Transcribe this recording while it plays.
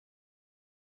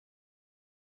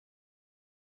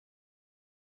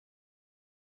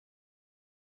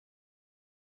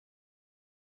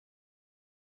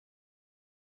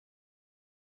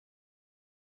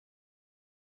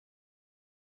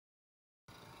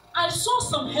I saw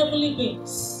some heavenly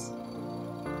beings.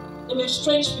 They were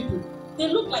strange people. They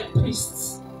looked like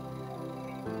priests.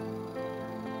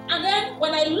 And then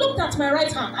when I looked at my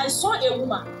right hand, I saw a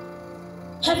woman,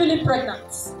 heavily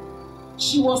pregnant.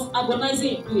 She was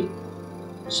agonizing in pain.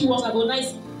 She was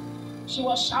agonizing. She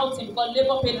was shouting because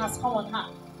labor pain has come on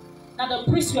her. Now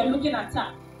the priests were looking at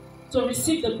her to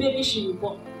receive the baby she will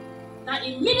born. Now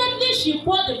immediately she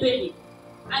bore the baby.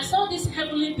 I saw these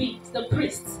heavenly beings, the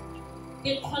priests.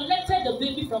 They collected the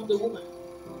baby from the woman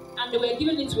and they were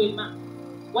giving it to a man.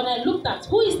 When I looked at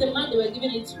who is the man they were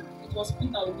giving it to, it was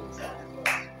Peter.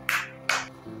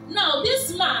 Now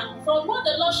this man, from what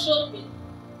the Lord showed me,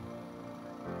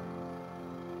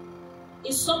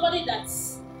 is somebody that,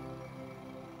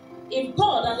 if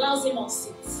God allows him on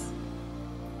seat,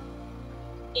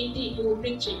 indeed he will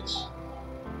bring change.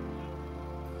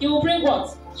 He will bring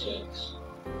what? Change.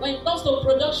 When it comes to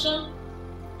production,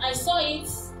 I saw it.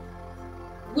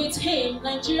 With him,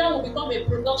 Nigeria will become a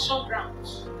production ground.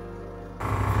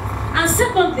 And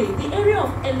secondly, the area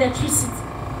of electricity.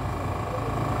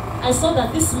 I saw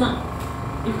that this man,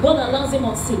 if God allows him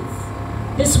on seat,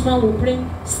 this man will bring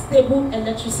stable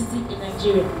electricity in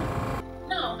Nigeria.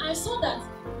 Now, I saw that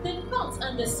the North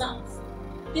and the South,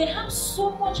 they have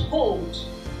so much hold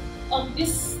on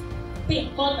this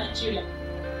thing called Nigeria.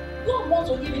 God wants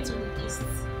to give it to the East.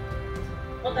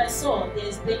 But I saw there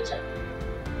is danger.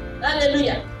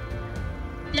 Hallelujah.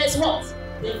 There's what?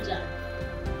 Danger.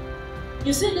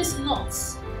 You see this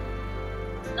North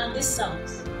and this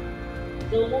South,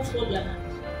 they will not fold their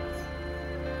hand.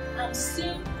 I'm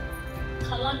seeing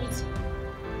calamity.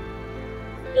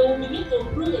 They will begin to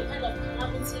bring a kind of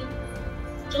calamity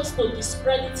just to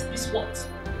discredit this what?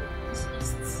 This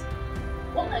East.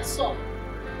 What I saw,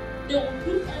 they will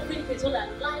do everything so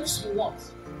that lives will what?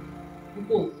 Will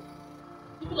go.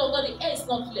 People of God, the air is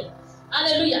not clear.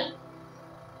 Hallelujah.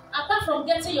 Apart from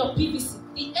getting your PVC,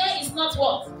 the air is not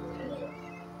what?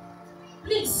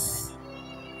 Please,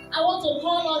 I want to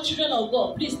call all children of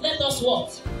God. Please let us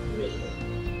what? Pray.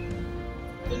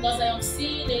 Because I am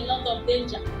seeing a lot of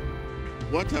danger.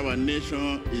 What our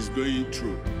nation is going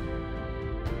through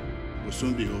will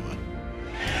soon be over.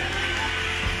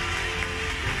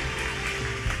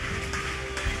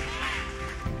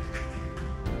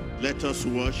 Let us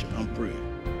watch and pray.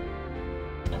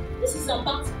 This is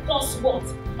about God's what?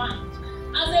 Mind.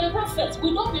 As a prophet,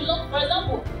 we don't belong, for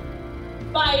example,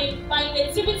 by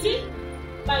nativity,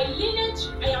 by lineage,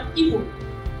 I am evil.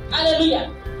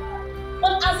 Hallelujah.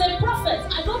 But as a prophet,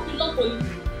 I don't belong to you.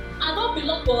 I don't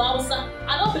belong to Hausa.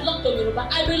 I don't belong to Yoruba.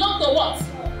 I belong to what?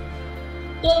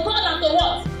 To God and to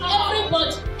what?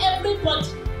 Everybody.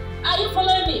 Are you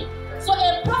following me? So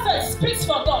a prophet speaks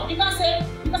for God. You can't say,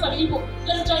 because I'm Igbo,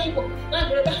 let's join Igbo.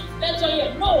 Let's join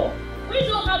you. No. We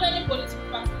don't have any political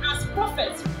party. As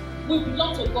prophets, we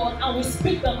belong to God and we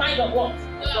speak the mind of what?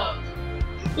 God.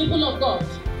 People of God,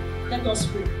 let us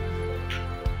pray.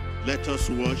 Let us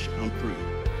watch and pray.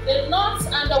 The North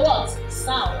and the what?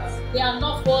 South. They are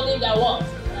not folding their what?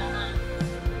 Their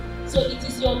hands. So it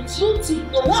is your duty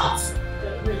to what?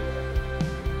 To pray.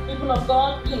 People of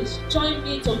God, please join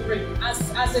me to pray. As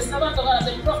a servant of God, as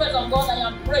a prophet of God, I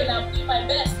am praying. I'm doing my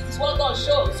best. It is what God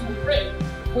shows. We pray.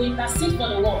 We intercede for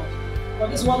the world. But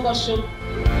this is what God showed.